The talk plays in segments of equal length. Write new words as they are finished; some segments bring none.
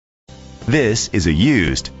This is a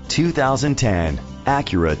used 2010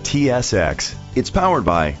 Acura TSX. It's powered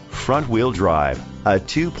by front-wheel drive, a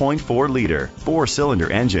 2.4-liter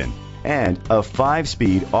four-cylinder engine, and a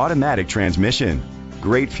 5-speed automatic transmission.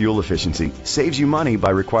 Great fuel efficiency saves you money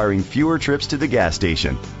by requiring fewer trips to the gas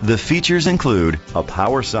station. The features include a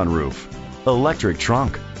power sunroof, electric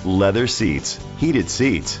trunk, leather seats, heated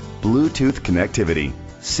seats, Bluetooth connectivity,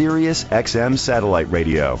 Sirius XM satellite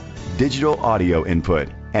radio, digital audio input,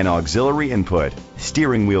 and auxiliary input,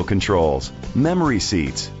 steering wheel controls, memory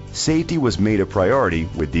seats. Safety was made a priority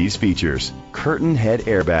with these features: curtain head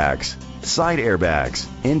airbags, side airbags,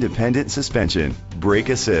 independent suspension, brake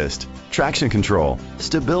assist, traction control,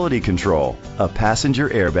 stability control, a passenger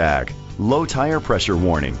airbag, low tire pressure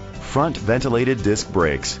warning, front ventilated disc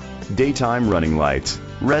brakes, daytime running lights.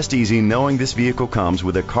 Rest easy knowing this vehicle comes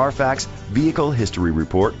with a Carfax Vehicle History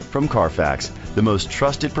Report from Carfax, the most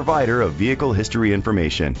trusted provider of vehicle history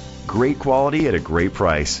information. Great quality at a great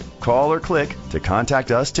price. Call or click to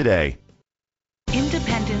contact us today.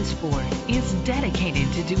 Independence Ford is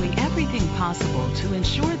dedicated to doing everything possible to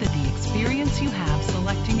ensure that the experience you have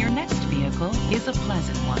selecting your next vehicle is a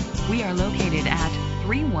pleasant one. We are located at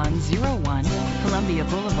 3101 Columbia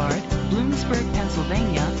Boulevard, Bloomsburg,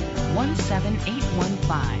 Pennsylvania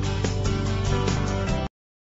 17815.